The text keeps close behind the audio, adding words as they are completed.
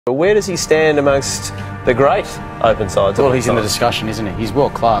But where does he stand amongst the great open sides? Well, he's in the discussion, isn't he? He's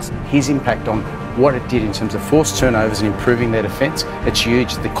world class. His impact on what it did in terms of forced turnovers and improving their defence, it's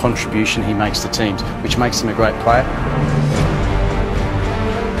huge, the contribution he makes to teams, which makes him a great player.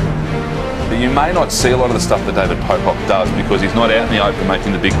 You may not see a lot of the stuff that David Pocock does because he's not out in the open making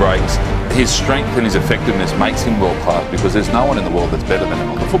the big breaks. His strength and his effectiveness makes him world class because there's no one in the world that's better than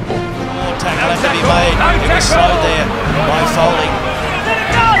him on the football. Tackle had to be made. It was slowed there by Foley.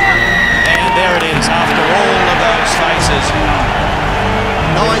 And there it is after all of those phases.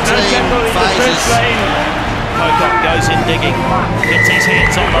 19 phases. Pocock goes in digging, gets his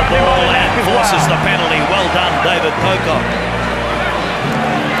hands on the ball and forces the penalty. Well done, David Pocock.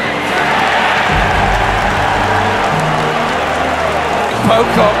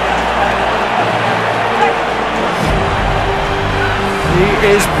 Pocock. He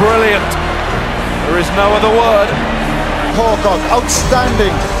is brilliant. There is no other word. Pocock,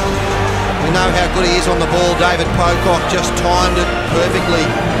 outstanding. We know how good he is on the ball. David Pocock just timed it perfectly.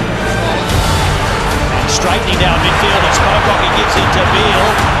 Straightening down midfield, it's Pocock, he gives it to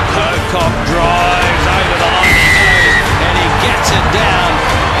Beale. Pocock drives over the line, he goes, and he gets it down.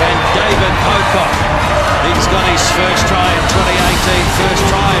 And David Pocock, he's got his first try in 2018, first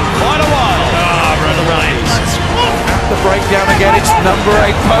try in quite a while. For the Rains. At the breakdown again, it's number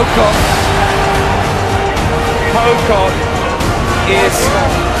 8, Pocock. Pocock is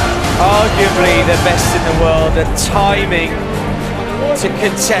arguably the best in the world at timing to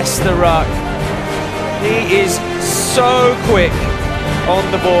contest the ruck. He is so quick on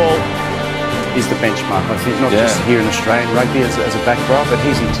the ball. He's the benchmark, I think, not just here in Australian rugby as a back row, but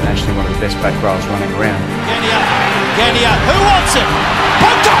he's internationally one of the best back rows running around. Genia, who wants it?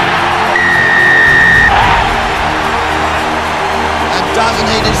 Pocock! And doesn't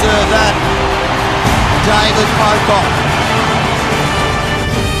he deserve that? David Pocock.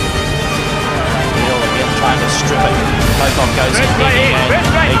 Beale again trying to strip it. Pocock goes in digging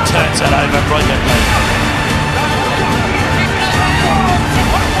and he turns it over brilliantly.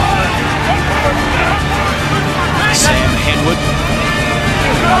 Sam Henwood.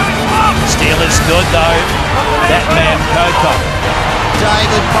 Steele is good though. That man Pocock.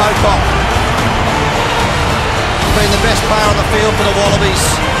 David Pocock. Been the best player on the field for the Wallabies.